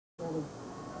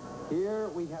Here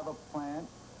we have a plant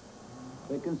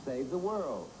that can save the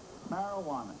world.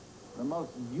 Marijuana, the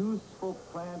most useful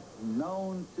plant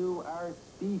known to our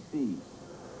species.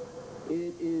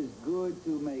 It is good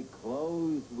to make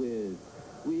clothes with.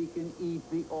 We can eat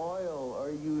the oil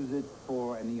or use it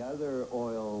for any other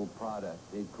oil product.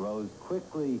 It grows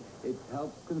quickly. It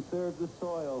helps conserve the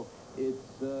soil.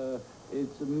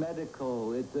 It's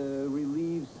medical. It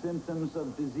relieves symptoms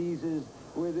of diseases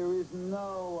where there is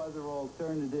no other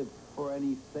alternative for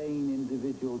any sane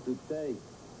individual to take.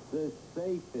 The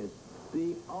safest,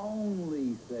 the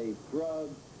only safe drug.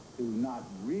 Do not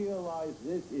realize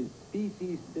this is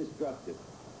species destructive.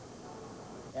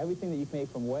 Everything that you can make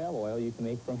from whale oil, you can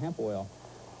make from hemp oil.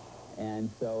 And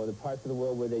so the parts of the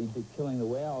world where they're killing the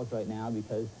whales right now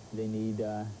because they need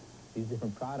these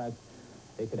different products,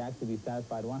 they could actually be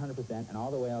satisfied 100% and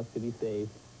all the whales could be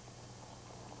saved,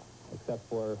 except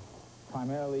for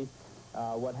primarily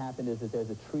what happened is that there's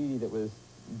a treaty that was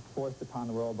forced upon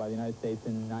the world by the United States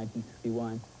in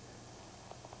 1961.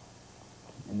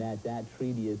 And that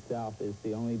treaty itself is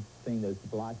the only thing that's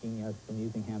blocking us from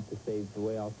using hemp to save the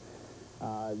whales.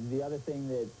 The other thing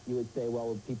that you would say,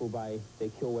 well, people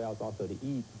they kill whales also to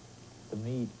eat the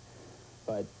meat,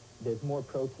 but there's more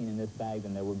protein in this bag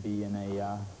than there would be in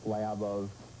a slab of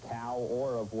cow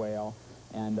or of whale,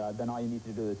 and then all you need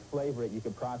to do is flavor it. You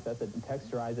can process it and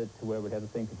texturize it to where it would have the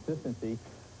same consistency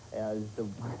as the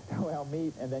whale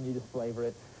meat, and then you just flavor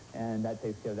it, and that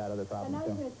takes care of that other problem. And now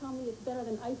you're going to tell me it's better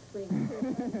than ice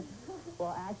cream.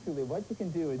 Well, actually, what you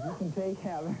can do is you can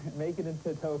make it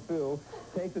into tofu,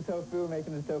 take the tofu, make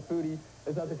it into tofuti.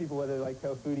 There's other people whether they like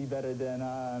tofuti better than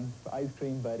ice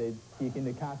cream, but you can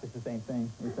accomplish the same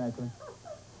thing, essentially.